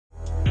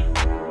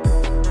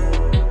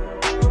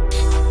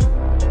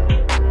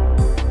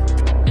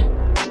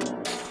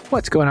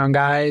What's going on,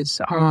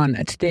 guys? On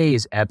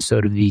today's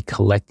episode of the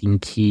Collecting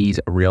Keys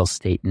Real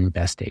Estate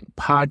Investing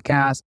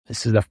podcast,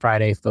 this is the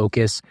Friday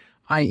focus.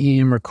 I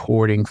am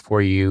recording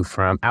for you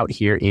from out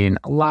here in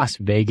Las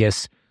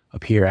Vegas,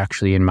 up here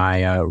actually in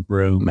my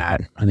room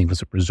at, I think it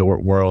was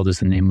Resort World is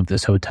the name of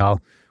this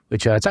hotel,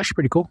 which it's actually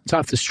pretty cool. It's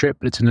off the strip,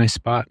 but it's a nice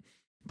spot.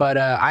 But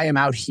I am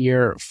out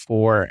here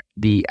for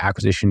the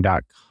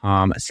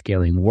acquisition.com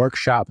Scaling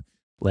Workshop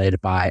led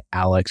by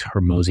Alex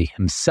Hormozi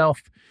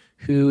himself,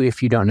 who,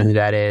 if you don't know who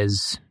that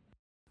is,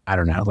 I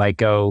don't know, like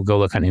go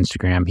look on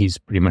Instagram. He's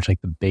pretty much like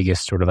the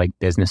biggest sort of like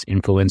business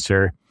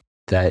influencer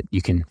that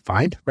you can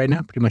find right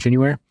now, pretty much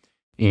anywhere.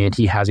 And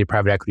he has a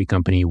private equity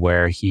company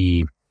where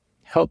he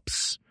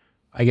helps,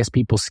 I guess,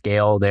 people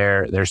scale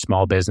their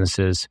small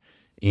businesses.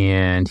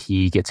 And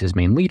he gets his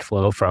main lead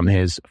flow for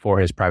his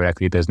private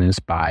equity business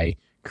by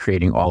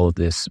creating all of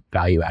this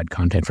value add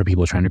content for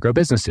people trying to grow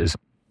businesses.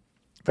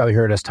 You've probably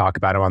heard us talk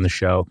about him on the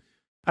show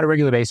on a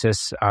regular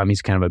basis.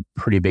 He's kind of a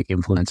pretty big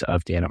influence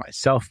of Dan and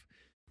myself.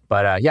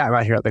 But I'm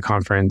out here at the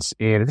conference.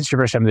 And if this is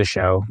your first time to the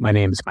show, my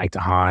name is Mike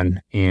DeHaan.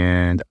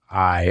 And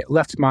I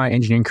left my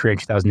engineering career in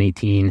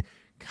 2018,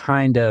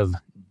 kind of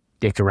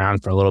dicked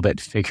around for a little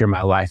bit, figured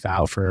my life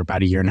out for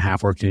about a year and a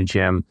half, worked in a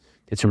gym,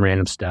 did some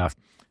random stuff,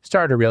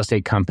 started a real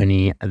estate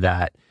company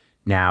that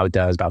now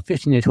does about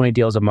 15 to 20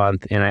 deals a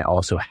month. And I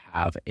also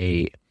have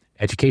a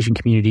education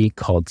community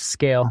called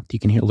Scale. You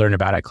can learn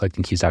about it at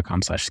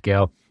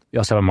collectingkeys.com/scale. We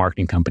also have a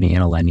marketing company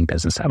and a lending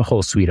business. I have a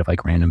whole suite of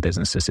like random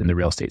businesses in the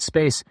real estate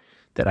space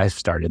that I've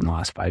started in the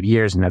last 5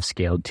 years and have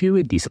scaled to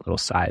a decent little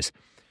size.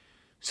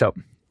 So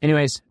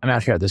anyways, I'm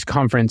out here at this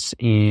conference,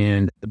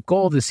 and the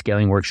goal of the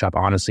scaling workshop,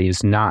 honestly,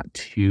 is not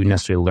to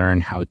necessarily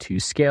learn how to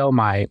scale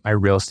my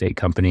real estate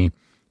company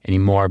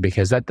anymore,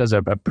 because that does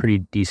a pretty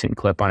decent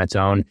clip on its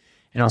own.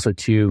 And also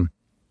too,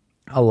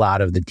 a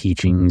lot of the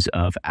teachings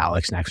of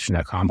Alex and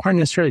acquisition.com aren't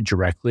necessarily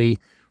directly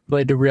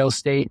related to real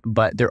estate,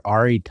 but there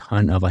are a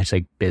ton of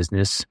like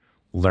business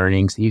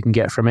learnings that you can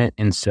get from it.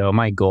 And so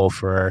my goal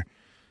for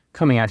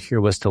coming out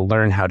here was to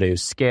learn how to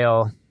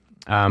scale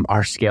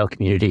our Scale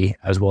community,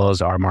 as well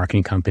as our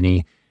marketing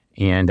company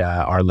and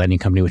our lending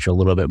company, which are a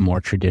little bit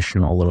more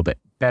traditional, a little bit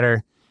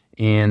better.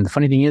 And the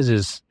funny thing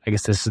is I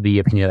guess this is the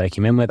opinion that I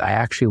came in with. I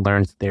actually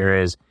learned that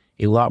there is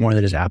a lot more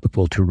that is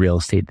applicable to real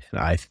estate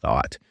than I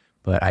thought,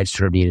 but I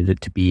sort of needed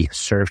it to be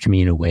served to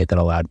me in a way that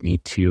allowed me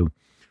to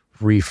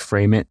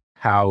reframe it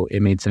how it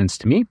made sense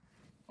to me,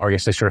 or I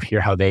guess I sort of hear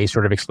how they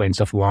sort of explain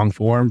stuff long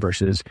form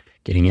versus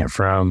getting it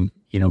from,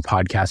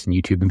 podcasts and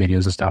YouTube and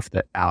videos and stuff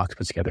that Alex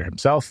puts together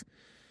himself.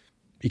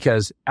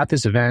 Because at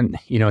this event,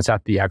 it's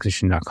at the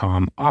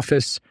acquisition.com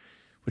office,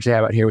 which they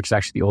have out here, which is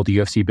actually the old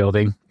UFC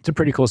building. It's a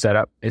pretty cool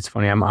setup. It's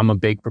funny. I'm a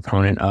big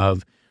proponent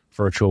of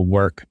virtual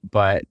work,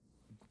 but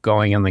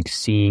going and like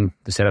seeing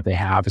the setup they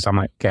have is I'm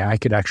like, okay, I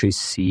could actually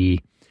see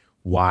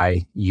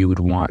why you would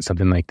want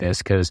something like this,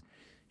 because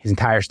his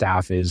entire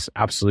staff is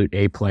absolute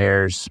A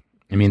players.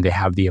 I mean, they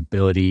have the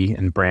ability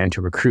and brand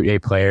to recruit A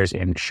players,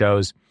 and it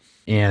shows.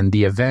 And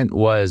the event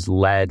was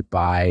led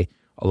by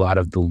a lot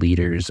of the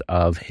leaders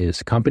of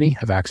his company,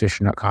 of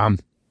acquisition.com.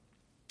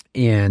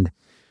 And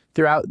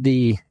throughout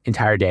the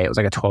entire day, it was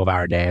like a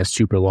 12-hour day. It's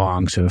super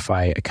long. So if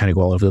I kind of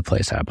go all over the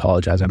place, I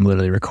apologize. I'm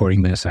literally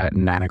recording this at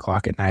 9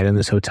 o'clock at night in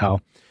this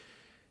hotel.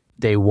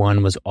 Day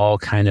one was all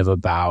kind of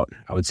about,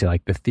 I would say,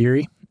 like the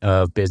theory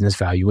of business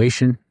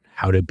valuation,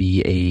 how to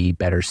be a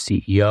better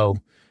CEO,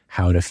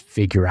 how to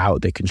figure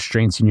out the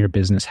constraints in your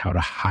business, how to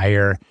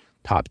hire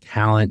top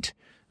talent.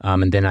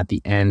 And then at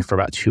the end, for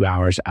about 2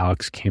 hours,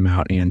 Alex came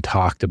out and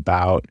talked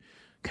about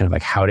kind of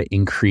like how to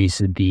increase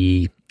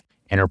the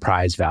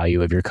enterprise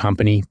value of your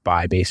company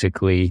by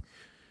basically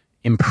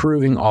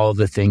improving all of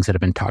the things that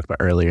have been talked about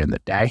earlier in the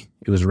day.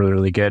 It was really,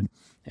 really good.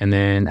 And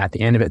then at the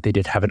end of it, they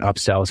did have an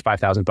upsell. It's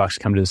 $5,000 to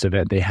come to this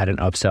event. They had an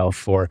upsell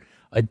for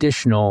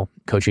additional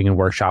coaching and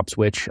workshops,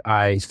 which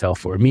I fell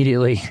for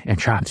immediately and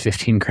dropped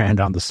 $15,000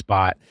 on the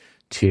spot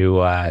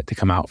to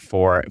come out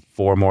for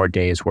 4 more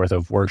days worth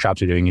of workshops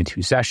we're doing in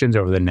 2 sessions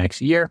over the next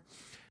year.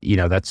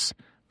 That's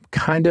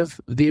kind of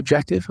the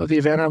objective of the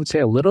event, I would say,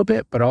 a little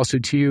bit, but also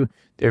too,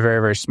 they're very,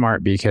 very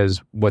smart,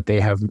 because what they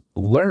have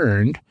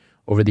learned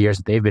over the years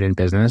that they've been in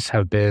business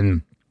have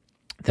been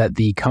that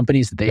the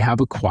companies that they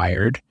have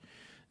acquired,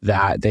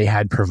 that they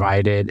had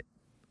provided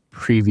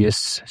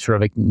previous sort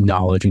of like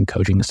knowledge and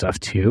coaching and stuff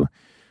to,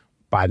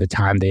 by the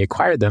time they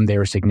acquired them, they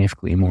were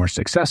significantly more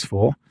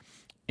successful.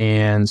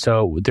 And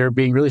so they're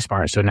being really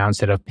smart. So now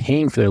instead of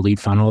paying for their lead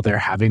funnel, they're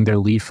having their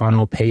lead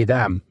funnel pay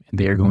them.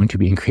 They are going to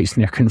be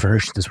increasing their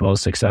conversions as well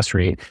as success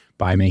rate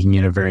by making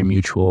it a very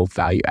mutual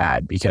value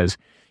add. Because,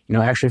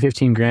 actually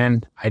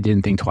 $15,000, I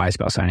didn't think twice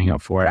about signing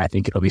up for it. I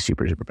think it'll be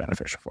super, super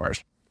beneficial for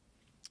us.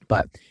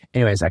 But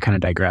anyways, I kind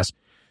of digress.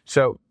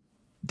 So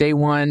day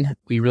one,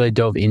 we really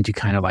dove into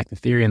kind of like the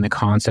theory and the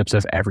concepts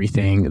of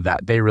everything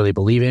that they really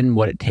believe in,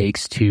 what it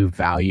takes to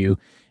value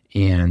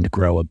and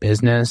grow a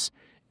business.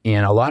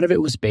 And a lot of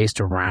it was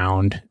based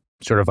around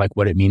sort of like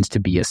what it means to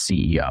be a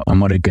CEO and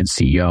what a good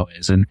CEO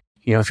is. And,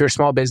 if you're a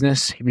small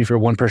business, even if you're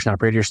a one-person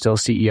operator, you're still a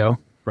CEO,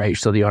 right? You're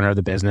still the owner of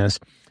the business.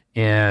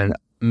 And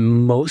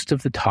most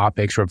of the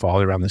topics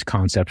revolve around this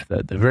concept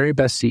that the very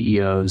best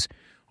CEOs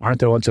aren't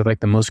the ones with like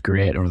the most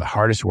grit or the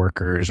hardest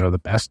workers or the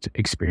best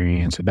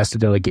experience or best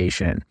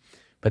delegation,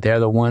 but they're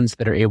the ones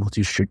that are able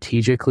to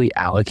strategically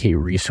allocate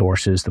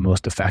resources the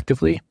most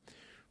effectively,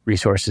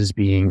 resources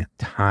being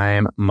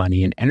time,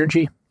 money, and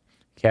energy.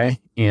 Okay.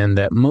 And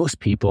that most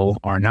people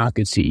are not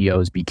good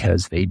CEOs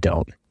because they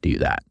don't do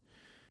that.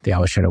 They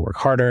always try to work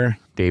harder.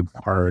 They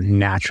are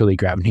naturally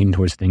gravitating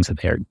towards things that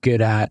they are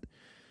good at.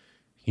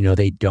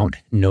 They don't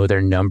know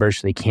their numbers,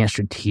 so they can't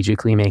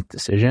strategically make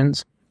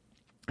decisions.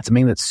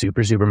 Something that's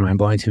super, super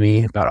mind-blowing to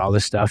me about all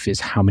this stuff is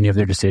how many of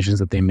their decisions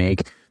that they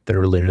make that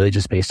are literally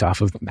just based off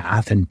of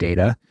math and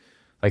data.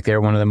 Like they're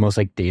one of the most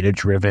like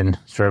data-driven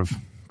sort of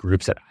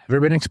groups that I've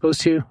ever been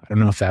exposed to. I don't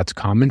know if that's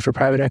common for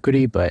private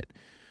equity, but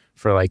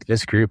for like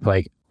this group,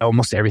 like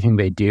almost everything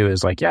they do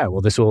is like, yeah,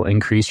 well, this will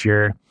increase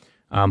your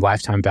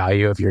lifetime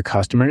value of your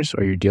customers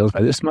or your deals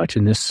by this much,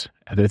 and this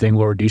other thing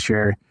will reduce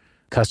your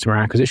customer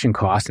acquisition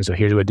cost. And so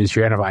here's what is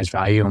your enterprise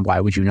value, and why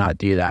would you not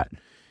do that?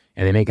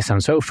 And they make it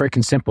sound so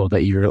freaking simple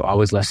that you're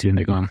always listening.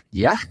 They're going,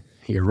 yeah,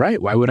 you're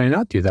right. Why would I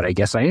not do that? I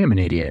guess I am an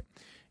idiot.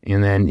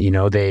 And then,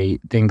 the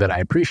thing that I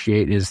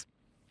appreciate is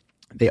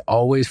they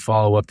always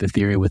follow up the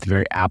theory with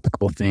very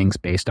applicable things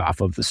based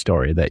off of the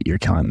story that you're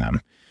telling them.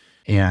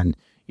 And,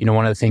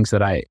 one of the things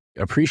that I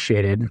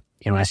appreciated,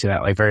 when I say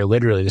that, like very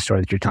literally the story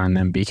that you're telling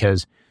them,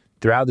 because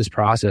throughout this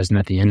process and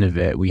at the end of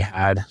it, we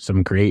had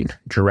some great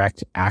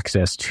direct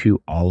access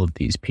to all of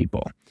these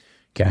people.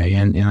 Okay.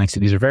 And like I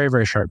said, these are very,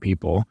 very sharp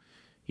people.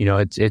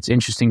 It's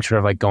interesting sort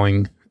of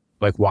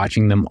like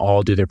watching them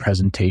all do their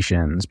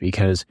presentations,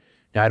 because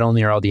not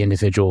only are all the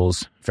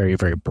individuals very,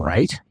 very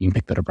bright, you can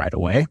pick that up right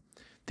away.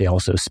 They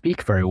also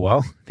speak very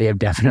well. They have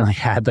definitely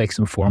had like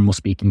some formal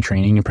speaking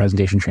training and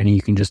presentation training.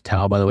 You can just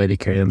tell by the way they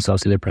carry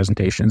themselves through their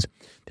presentations.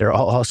 They're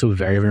all also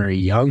very, very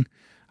young.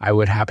 I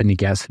would happen to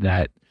guess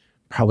that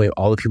probably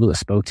all the people that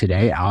spoke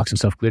today, Alex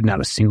himself included, not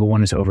a single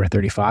one is over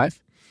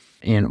 35.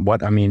 And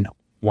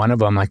one of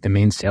them, like the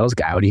main sales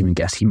guy, I would even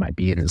guess he might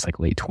be in his like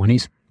late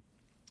 20s.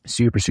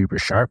 Super, super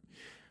sharp.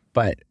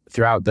 But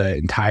throughout the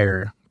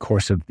entire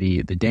course of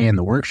the day in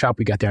the workshop,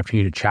 we got the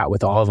opportunity to chat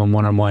with all of them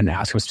one-on-one,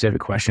 ask them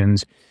specific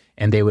questions.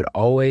 And they would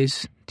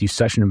always do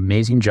such an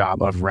amazing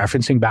job of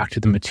referencing back to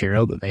the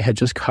material that they had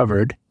just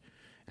covered.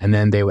 And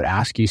then they would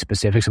ask you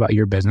specifics about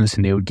your business,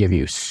 and they would give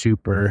you a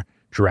super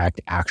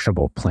direct,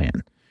 actionable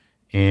plan.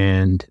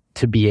 And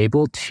to be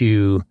able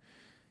to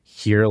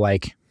hear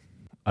like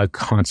a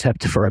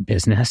concept for a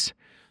business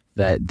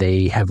that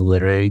they have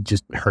literally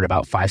just heard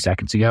about 5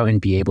 seconds ago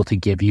and be able to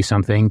give you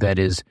something that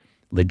is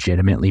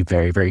legitimately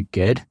very, very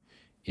good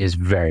is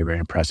very, very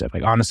impressive.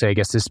 Like, honestly, I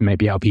guess this might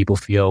be how people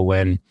feel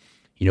when,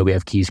 we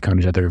have Keys come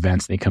to other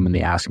events. They come and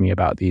they ask me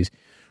about these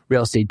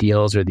real estate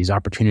deals or these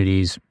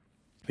opportunities.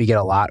 We get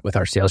a lot with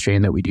our sales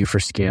training that we do for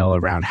Scale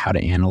around how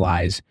to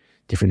analyze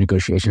different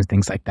negotiations,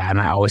 things like that.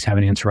 And I always have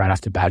an answer right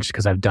off the bat just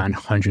because I've done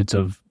hundreds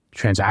of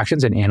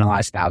transactions and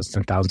analyzed thousands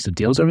and thousands of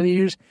deals over the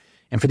years.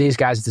 And for these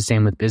guys, it's the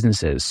same with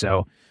businesses.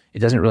 So it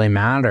doesn't really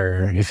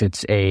matter if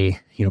it's a,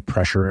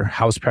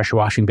 house pressure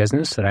washing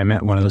business that I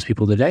met one of those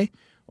people today,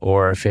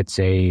 or if it's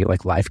a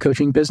like life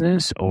coaching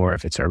business, or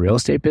if it's a real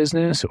estate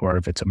business, or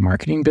if it's a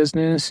marketing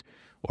business,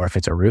 or if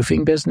it's a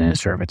roofing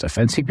business, or if it's a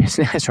fencing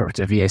business, or if it's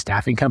a VA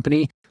staffing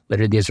company.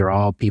 Literally, these are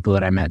all people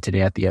that I met today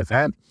at the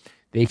event.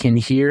 They can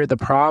hear the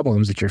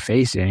problems that you're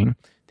facing.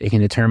 They can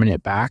determine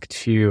it back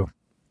to,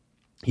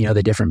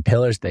 the different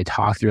pillars they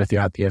talk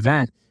throughout the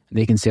event. And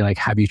they can say, like,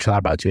 have you thought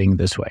about doing it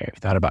this way? Have you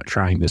thought about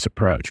trying this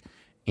approach?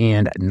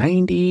 And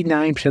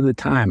 99% of the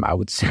time, I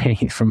would say,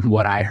 from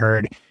what I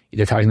heard,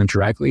 either talking to them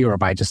directly or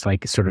by just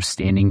like sort of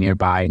standing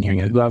nearby and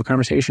hearing other people have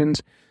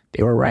conversations,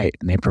 they were right.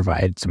 And they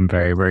provide some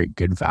very, very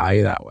good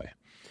value that way.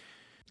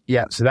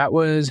 Yeah, so that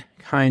was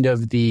kind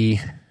of the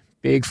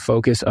big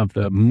focus of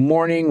the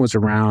morning, was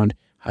around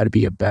how to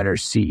be a better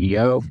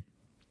CEO,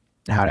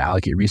 how to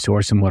allocate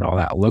resource and what all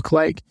that looked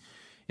like.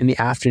 In the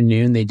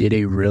afternoon, they did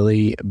a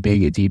really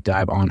big deep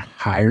dive on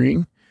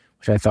hiring,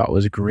 which I thought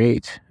was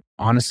great.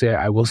 Honestly,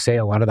 I will say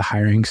a lot of the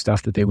hiring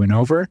stuff that they went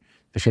over,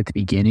 especially at the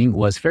beginning,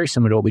 was very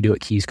similar to what we do at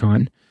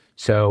KeysCon.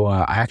 So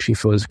I actually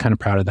was kind of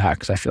proud of that,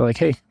 because I feel like,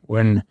 hey,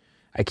 when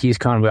at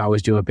KeysCon, we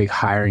always do a big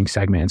hiring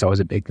segment. It's always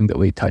a big thing that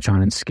we touch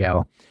on in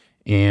Scale.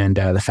 And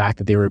the fact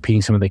that they were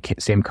repeating some of the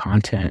same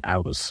content, I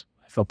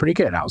felt pretty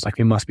good. I was like,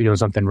 we must be doing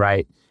something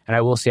right. And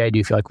I will say, I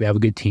do feel like we have a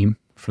good team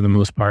for the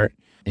most part.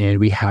 And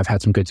we have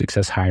had some good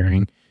success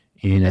hiring.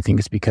 And I think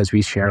it's because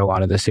we share a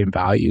lot of the same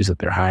values that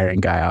their hiring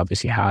guy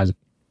obviously has.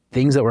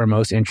 Things that were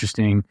most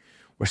interesting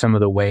were some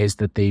of the ways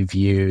that they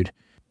viewed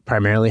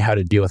primarily how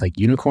to deal with like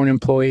unicorn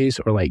employees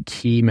or like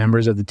key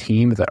members of the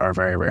team that are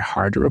very, very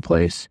hard to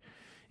replace.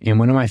 And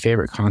one of my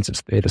favorite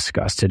concepts they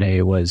discussed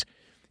today was,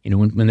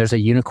 when there's a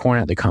unicorn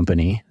at the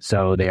company,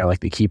 so they are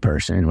like the key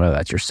person, whether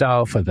that's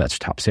yourself, whether that's your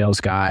top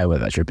sales guy, whether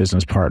that's your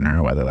business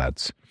partner, whether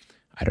that's,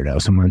 I don't know,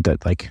 someone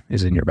that like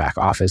is in your back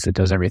office that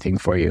does everything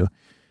for you.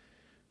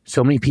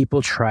 So many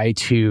people try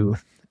to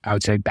I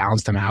would say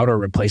balance them out or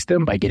replace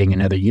them by getting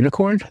another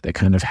unicorn that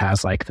kind of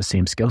has like the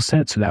same skill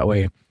set. So that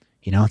way,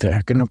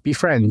 they're going to be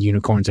friends.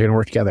 Unicorns are going to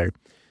work together.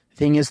 The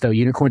thing is, though,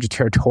 unicorns are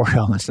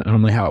territorial. That's not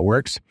normally how it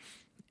works.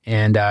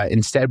 And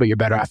instead, what you're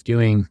better off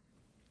doing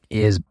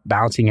is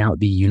balancing out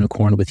the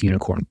unicorn with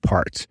unicorn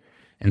parts.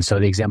 And so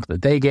the example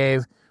that they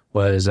gave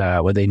was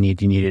what they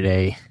need. You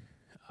needed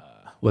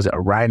was it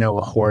a rhino,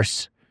 a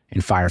horse,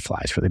 and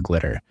fireflies for the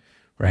glitter,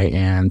 right?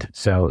 And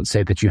so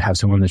say that you have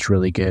someone that's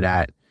really good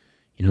at,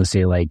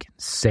 say like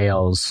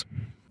sales,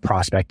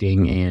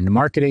 prospecting, and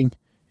marketing,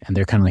 and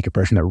they're kind of like a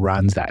person that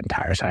runs that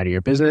entire side of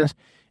your business.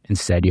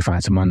 Instead, you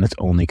find someone that's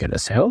only good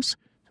at sales,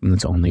 someone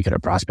that's only good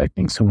at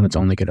prospecting, someone that's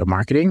only good at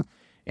marketing,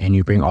 and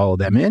you bring all of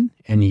them in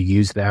and you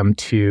use them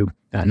to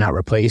not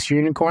replace your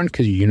unicorn,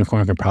 because your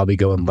unicorn can probably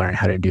go and learn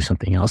how to do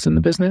something else in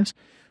the business,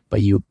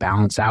 but you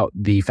balance out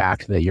the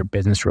fact that your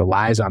business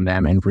relies on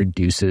them and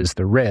reduces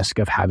the risk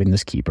of having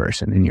this key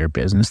person in your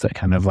business that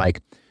kind of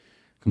like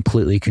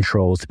completely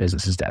controls the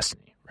business's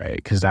destiny, right?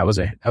 Because that was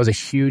a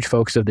huge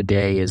focus of the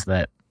day, is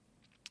that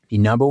the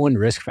number one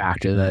risk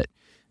factor that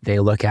they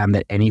look at and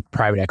that any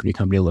private equity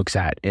company looks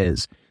at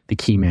is the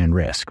key man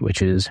risk,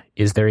 which is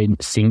there a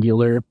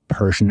singular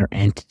person or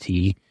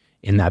entity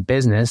in that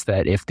business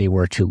that if they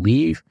were to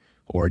leave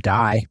or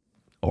die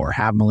or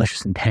have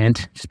malicious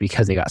intent just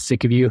because they got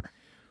sick of you,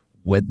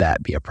 would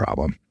that be a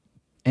problem?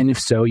 And if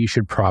so, you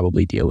should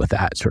probably deal with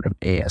that sort of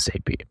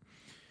ASAP.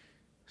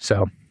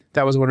 So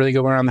that was one really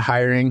good one around the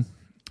hiring.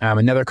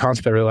 Another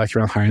concept I really liked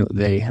around hiring that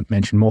they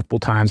mentioned multiple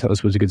times, that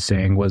was a good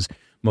saying, was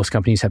most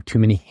companies have too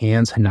many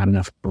hands and not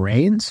enough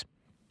brains.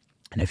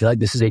 And I feel like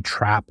this is a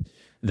trap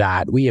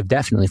that we have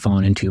definitely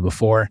fallen into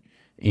before.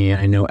 And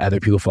I know other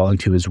people fall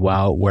into as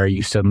well, where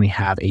you suddenly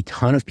have a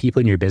ton of people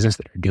in your business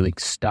that are doing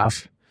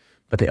stuff,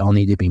 but they all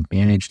need to be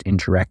managed and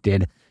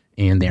directed,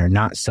 and they are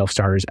not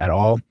self-starters at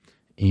all.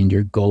 And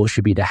your goal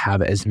should be to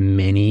have as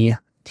many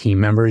team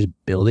members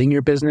building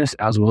your business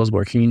as well as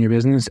working in your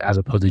business, as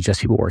opposed to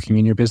just people working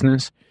in your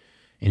business.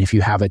 And if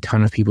you have a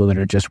ton of people that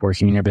are just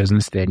working in your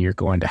business, then you're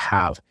going to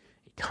have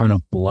a ton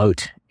of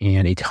bloat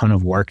and a ton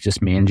of work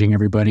just managing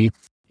everybody.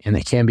 And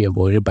that can be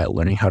avoided by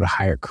learning how to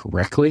hire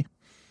correctly.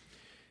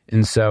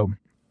 And so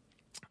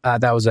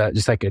that was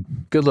just like a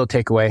good little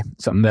takeaway,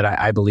 something that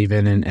I believe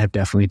in and have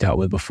definitely dealt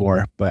with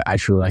before. But I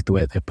truly like the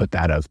way that they put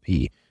that, of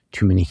the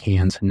too many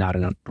hands, not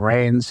enough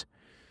brains.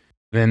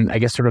 Then I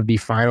guess sort of the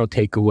final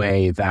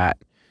takeaway that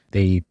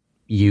they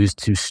used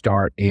to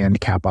start and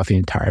cap off the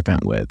entire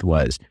event with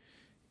was,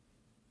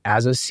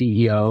 as a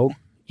CEO,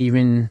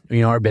 even,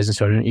 or a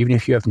business owner, even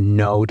if you have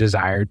no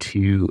desire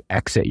to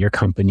exit your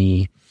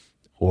company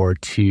or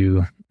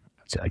to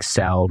like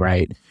sell,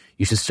 right?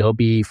 You should still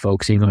be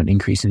focusing on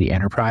increasing the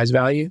enterprise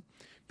value,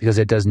 because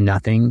it does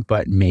nothing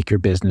but make your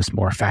business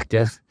more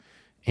effective.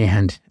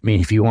 And I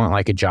mean, if you want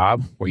like a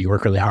job where you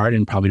work really hard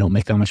and probably don't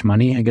make that much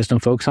money, I guess don't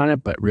focus on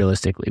it. But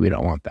realistically, we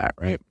don't want that,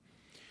 right?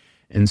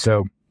 And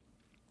so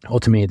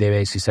ultimately, they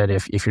basically said,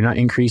 if you're not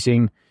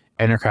increasing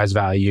enterprise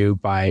value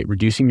by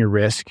reducing your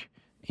risk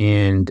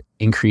and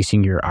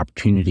increasing your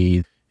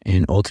opportunity,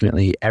 and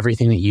ultimately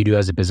everything that you do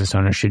as a business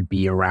owner should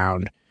be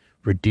around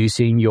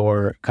reducing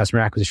your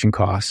customer acquisition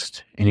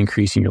cost and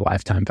increasing your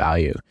lifetime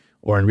value.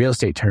 Or in real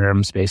estate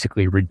terms,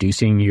 basically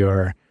reducing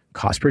your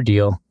cost per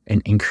deal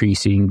and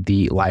increasing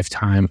the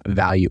lifetime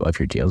value of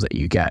your deals that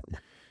you get.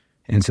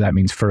 And so that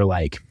means for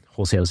like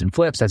wholesales and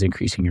flips, that's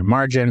increasing your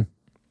margin,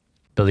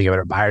 building a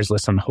better buyer's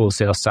list on the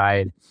wholesale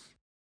side,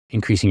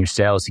 increasing your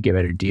sales to get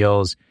better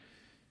deals.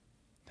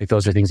 Like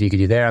those are things that you could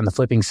do there. On the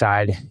flipping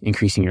side,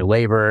 increasing your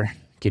labor,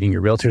 getting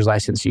your realtor's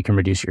license so you can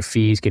reduce your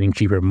fees, getting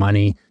cheaper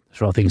money.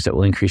 Those are all things that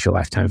will increase your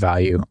lifetime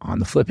value on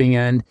the flipping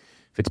end.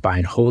 If it's buy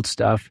and hold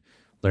stuff,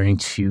 learning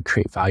to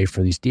create value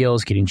for these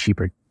deals, getting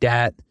cheaper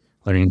debt,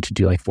 learning to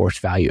do like forced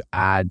value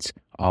ads,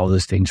 all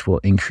those things will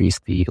increase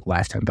the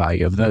lifetime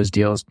value of those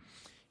deals.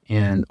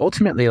 And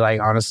ultimately,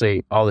 like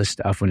honestly, all this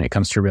stuff when it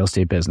comes to real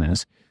estate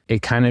business,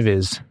 it kind of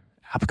is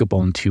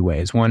applicable in two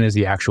ways. One is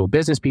the actual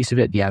business piece of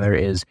it. The other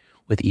is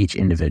with each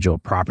individual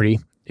property.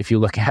 If you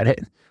look at it,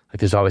 like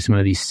there's always some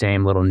of these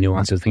same little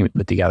nuances things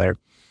put together.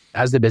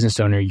 As the business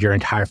owner, your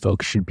entire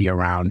focus should be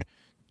around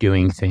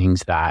doing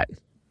things that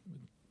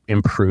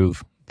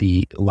improve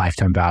the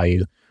lifetime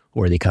value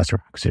or the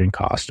customer acquisition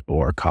cost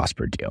or cost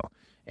per deal.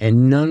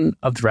 And none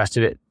of the rest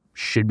of it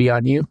should be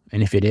on you.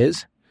 And if it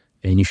is,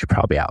 then you should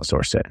probably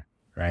outsource it,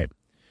 right?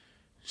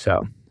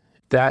 So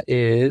that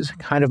is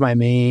kind of my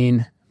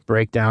main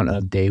breakdown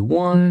of day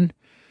one.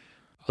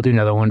 I'll do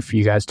another one for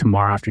you guys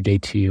tomorrow after day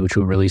two, which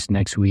will release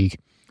next week.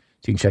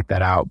 So you can check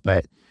that out.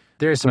 But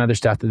there is some other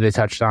stuff that they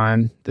touched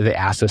on that they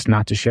asked us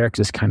not to share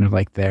because it's kind of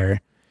like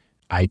their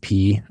IP.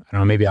 I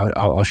don't know, maybe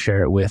I'll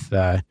share it with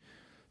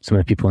some of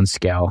the people in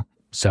Scale.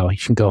 So you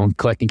can go on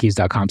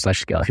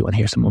collectingkeys.com/scale if you want to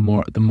hear some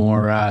more. The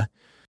more,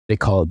 they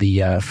call it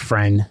the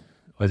friend,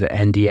 was it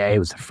NDA? It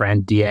was the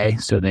friend DA.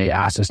 So they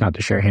asked us not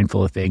to share a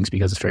handful of things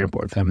because it's very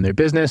important for them in their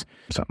business.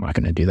 So I'm not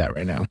going to do that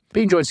right now. But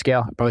you enjoyed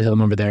Scale, I'll probably tell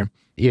them over there.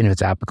 Even if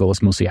it's applicable,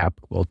 it's mostly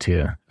applicable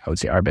to, I would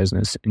say, our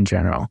business in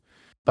general.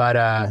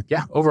 But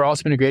yeah, overall,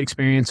 it's been a great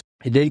experience.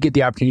 I did get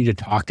the opportunity to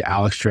talk to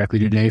Alex directly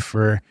today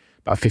for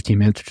about 15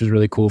 minutes, which was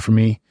really cool for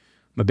me.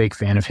 I'm a big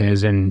fan of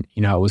his, and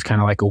it was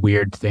kind of like a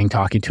weird thing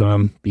talking to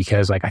him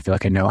because like I feel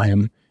like I know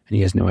him and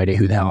he has no idea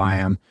who the hell I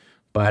am.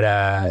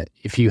 But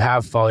if you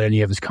have followed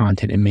any of his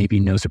content, it may be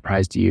no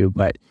surprise to you,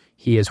 but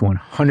he is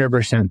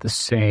 100% the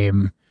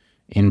same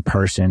in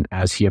person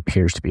as he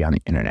appears to be on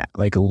the internet.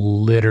 Like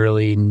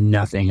literally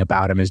nothing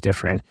about him is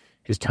different.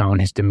 His tone,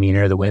 his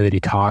demeanor, the way that he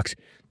talks,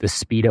 the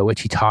speed at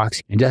which he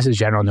talks, and just his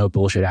general no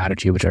bullshit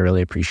attitude, which I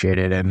really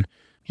appreciated. And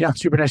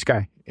super nice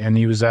guy. And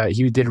he was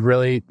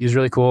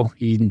really cool.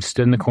 He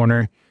stood in the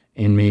corner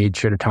and made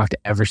sure to talk to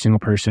every single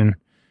person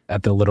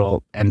at the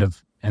little end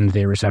of the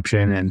day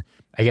reception. And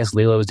I guess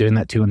Leila was doing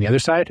that too on the other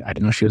side. I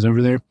didn't know she was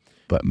over there,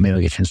 but maybe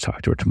I'll get a chance to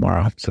talk to her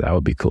tomorrow. So that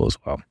would be cool as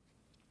well.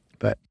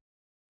 But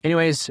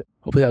anyways,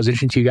 hopefully that was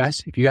interesting to you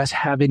guys. If you guys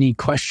have any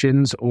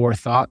questions or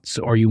thoughts,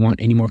 or you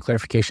want any more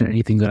clarification on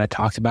anything that I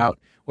talked about,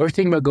 or if you're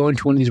thinking about going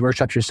to one of these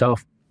workshops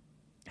yourself,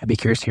 I'd be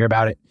curious to hear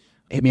about it.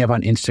 Hit me up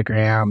on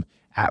Instagram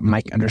at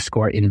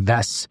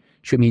Mike_invests.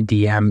 Shoot me a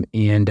DM.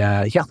 And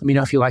let me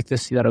know if you like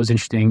this, you thought it was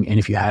interesting. And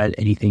if you had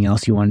anything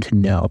else you wanted to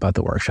know about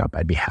the workshop,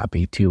 I'd be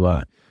happy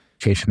to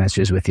change some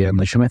messages with you and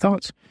let you know my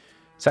thoughts.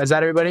 Besides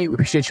that, everybody, we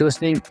appreciate you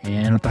listening,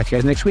 and I'll talk to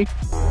you guys next week.